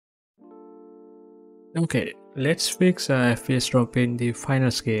Okay, let's fix FPS drop in the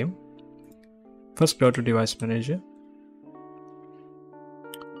finals game. First, go to device manager.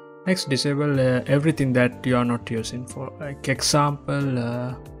 Next, disable everything that you are not using. For like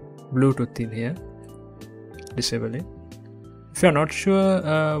example, Bluetooth in here. Disable it. If you are not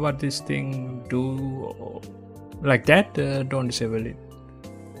sure what this thing do like that, don't disable it.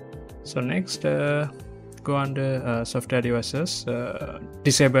 So next, go under software devices,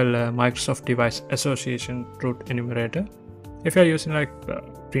 disable Microsoft Device Association root enumerator. If you are using like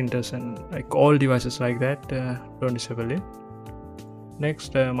printers and like all devices like that, don't disable it.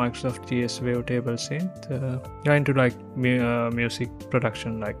 Next, Microsoft GS Wavetable Synth. You're into like music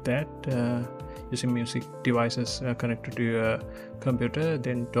production like that, using music devices connected to your computer,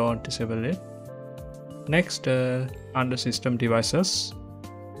 then don't disable it. Next, under system devices,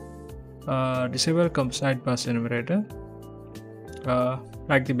 disable composite bus enumerator.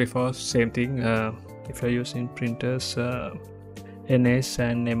 Like the before, same thing. If you're using printers, NS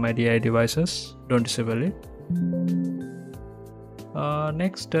and MIDI devices, don't disable it.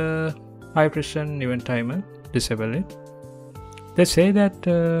 Next, high precision event timer, disable it. They say that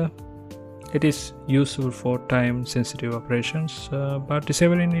it is useful for time sensitive operations, but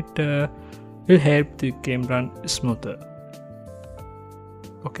disabling it will help the game run smoother.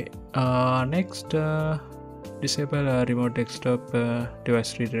 Okay, next, disable remote desktop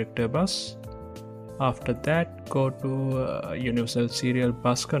device redirector bus. After that, go to universal serial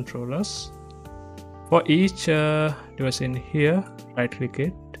bus controllers. For each device in here, right click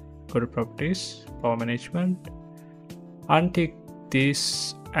it, go to properties, power management, untick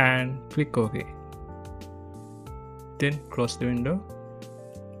this and click OK. Then close the window.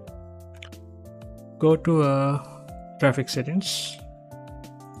 Go to graphics settings.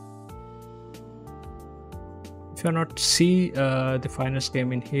 If you not see the finals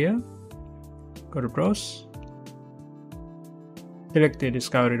game in here, go to browse, select the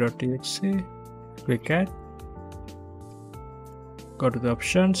discovery.txt, click add, go to the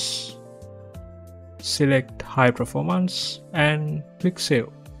options, select high performance and click save.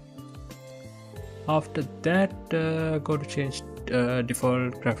 After that, go to change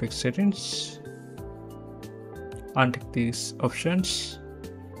default graphics settings, untick these options.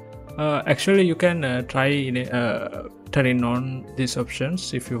 Actually, you can try turning on these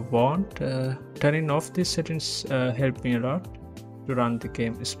options if you want. Turning off these settings help me a lot to run the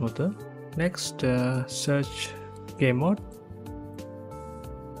game smoother. Next, search game mode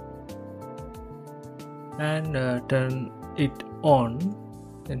and turn it on,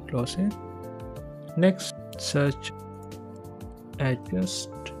 then close it. Next, search adjust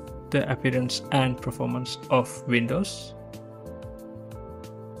the appearance and performance of Windows.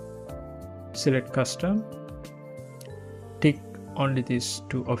 Select custom, tick only these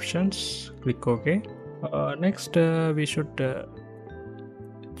two options, click OK. Next, we should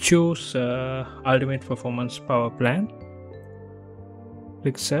choose ultimate performance power plan.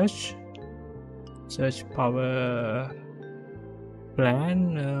 Click search power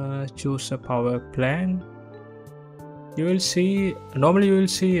plan, choose a power plan. You will see, normally you will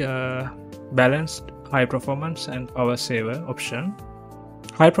see balanced, high performance and power saver option.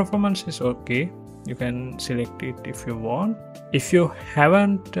 High performance is okay, you can select it if you want. If you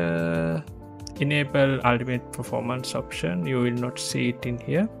haven't enable ultimate performance option, you will not see it in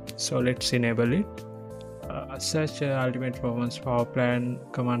here, so let's enable it. Search ultimate performance power plan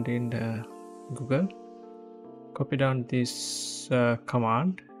command in Google, copy down this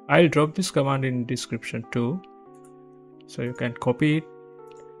command. I'll drop this command in description too, so you can copy it.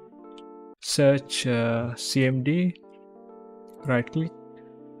 Search cmd, right click,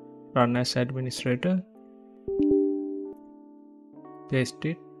 run as administrator, paste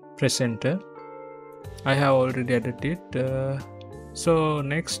it, press enter. I have already added it. So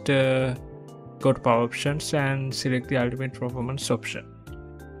next, go to power options and select the ultimate performance option.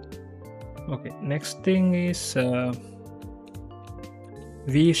 Okay, next thing is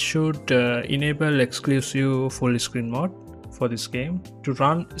we should enable exclusive full screen mode for this game to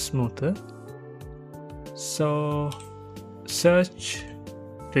run smoother. So search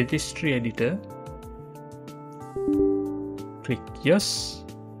registry editor, click yes,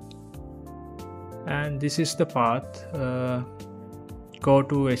 and this is the path. Go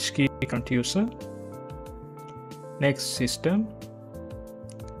to HKey account user, next system,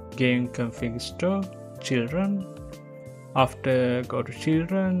 game config store, children. After go to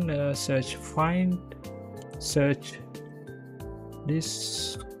children, search find, search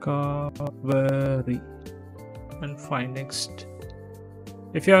discovery and find next.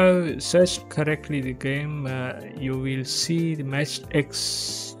 If you have searched correctly the game, you will see the matched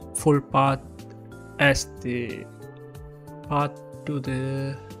X full path as the path to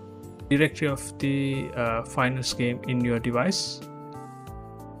the directory of the finals game in your device.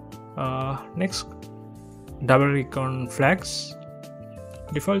 Next, double click on flags.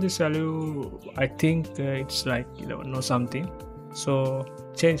 Default this value, I think it's like 11 or something, so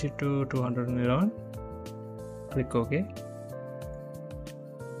change it to 211. Click OK.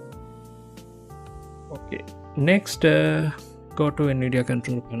 Okay, next go to NVIDIA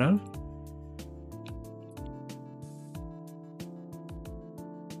control panel.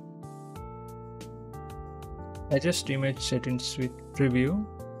 Adjust image settings with preview.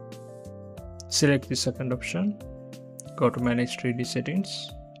 Select the second option. Go to manage 3D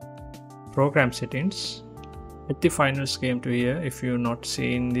settings, program settings. Add the finals game to here. If you're not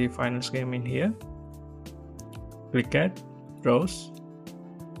seeing the finals game in here, click add, browse.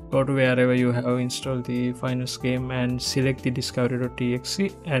 Go to wherever you have installed the finals game and select the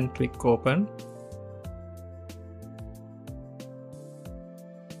discovery.exe and click open.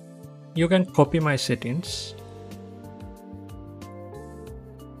 You can copy my settings.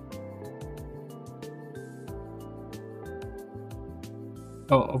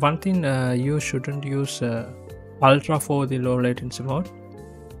 Oh, one thing, you shouldn't use ultra for the low latency mode.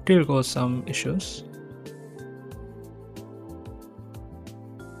 It will cause some issues.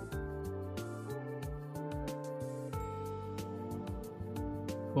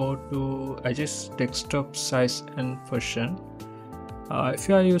 Go to adjust desktop size and version. If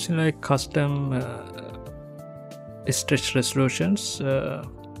you are using like custom stretch resolutions,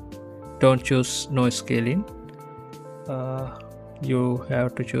 don't choose noise scaling. You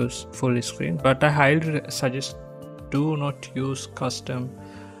have to choose full screen, but I highly suggest do not use custom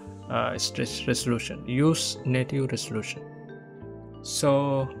stretch resolution. Use native resolution.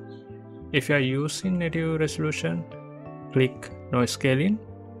 So if you are using native resolution, click noise scaling,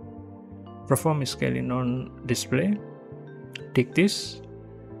 perform scaling on display, tick this,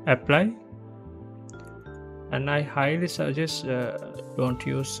 apply, and I highly suggest don't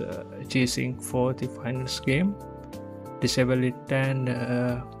use G-Sync for the finals game. Disable it and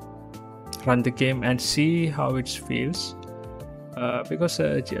run the game and see how it feels, because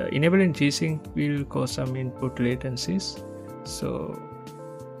enabling G-Sync will cause some input latencies. So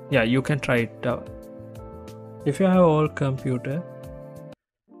yeah, you can try it out. If you have old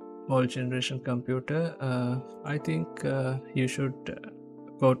generation computer, I think you should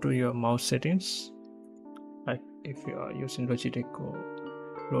go to your mouse settings. Like if you are using Logitech or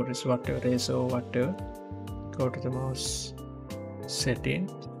Lotus, whatever, Razer or whatever, go to the mouse setting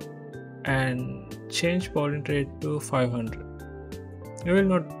and change polling rate to 500. You will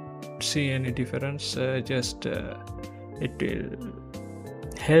not see any difference, just it will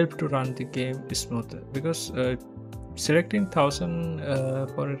help to run the game smoother, because selecting 1000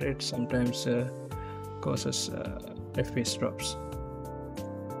 polling rate sometimes causes FPS drops.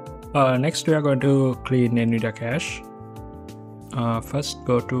 Next we are going to clean NVIDIA cache. First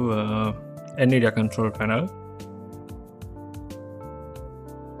go to NVIDIA control panel.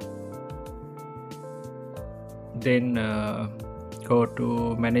 Then go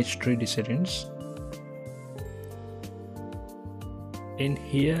to manage 3D settings. In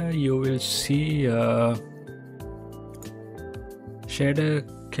here you will see shader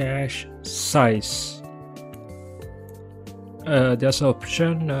cache size. There's an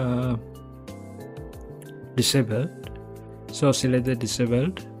option disabled, so select the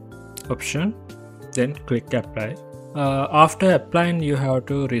disabled option, then click apply. After applying, you have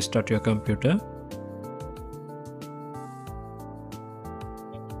to restart your computer.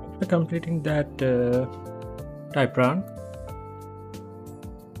 After completing that, type run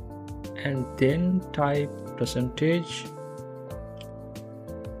and then type percentage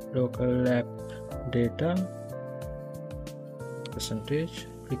local app data percentage,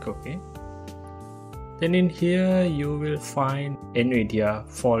 click OK. Then in here you will find NVIDIA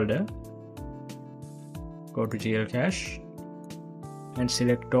folder. Go to GL cache and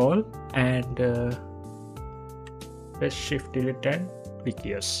select all and press shift delete and click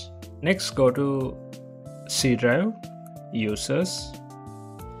yes. Next go to C drive, users,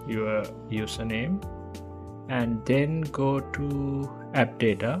 your username, and then go to app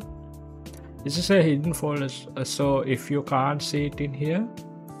data. This is a hidden folder, so if you can't see it in here,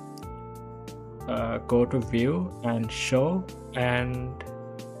 go to view and show and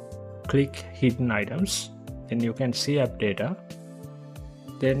click hidden items, then you can see app data.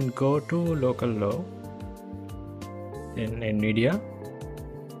 Then go to local low, then NVIDIA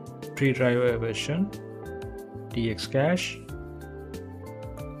pre-driver version, DX cache,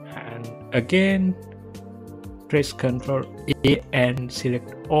 and again press Ctrl A and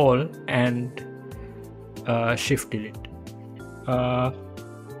select all and shift delete.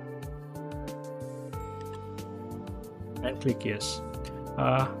 And click yes.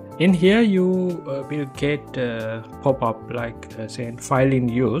 In here you will get a pop-up like saying file in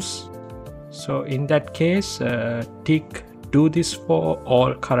use. So in that case, tick do this for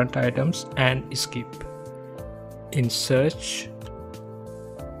all current items and skip. In search,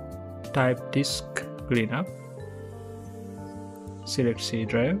 type disk cleanup, select C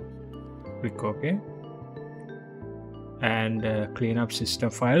drive, click OK, and clean up system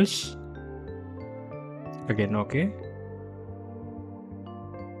files, again OK,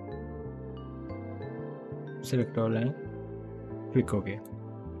 select all and click OK.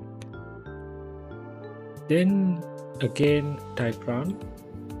 Then again type run,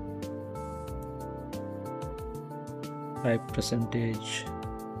 type percentage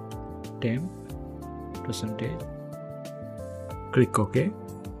temp, percentage, click OK,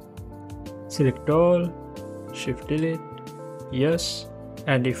 select all, shift delete, yes,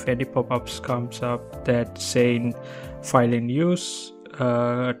 and if any pop-ups comes up that saying file in use,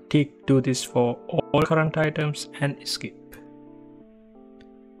 tick do this for all current items and skip.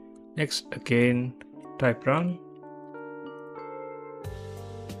 Next again type run,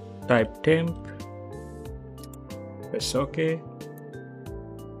 type temp, press OK,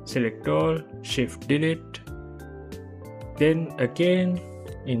 select all, shift delete, then again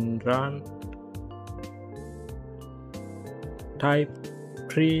in run type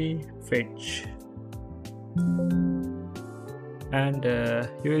prefetch, and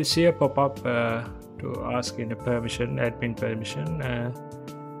you will see a pop-up to ask in the permission, admin permission.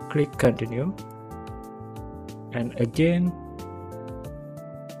 Click continue, and again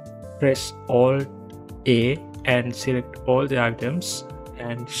press Alt A and select all the items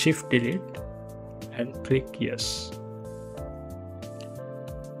and shift delete and click yes.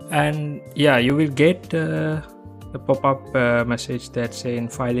 And yeah, you will get the pop-up message that saying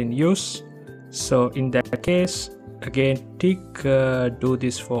file in use. So in that case, again tick do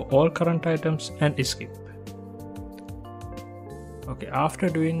this for all current items and skip. Okay, after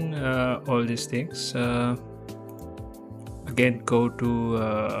doing all these things, again go to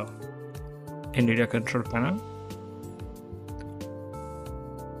NVIDIA control panel,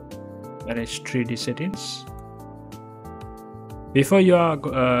 manage 3D settings. Before you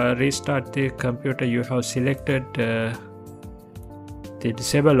restart the computer, you have selected the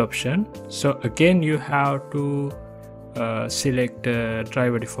disable option. So again you have to select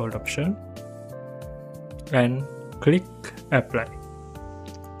driver default option and click apply.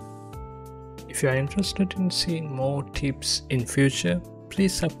 If you are interested in seeing more tips in future,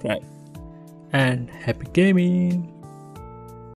 please subscribe, and happy gaming!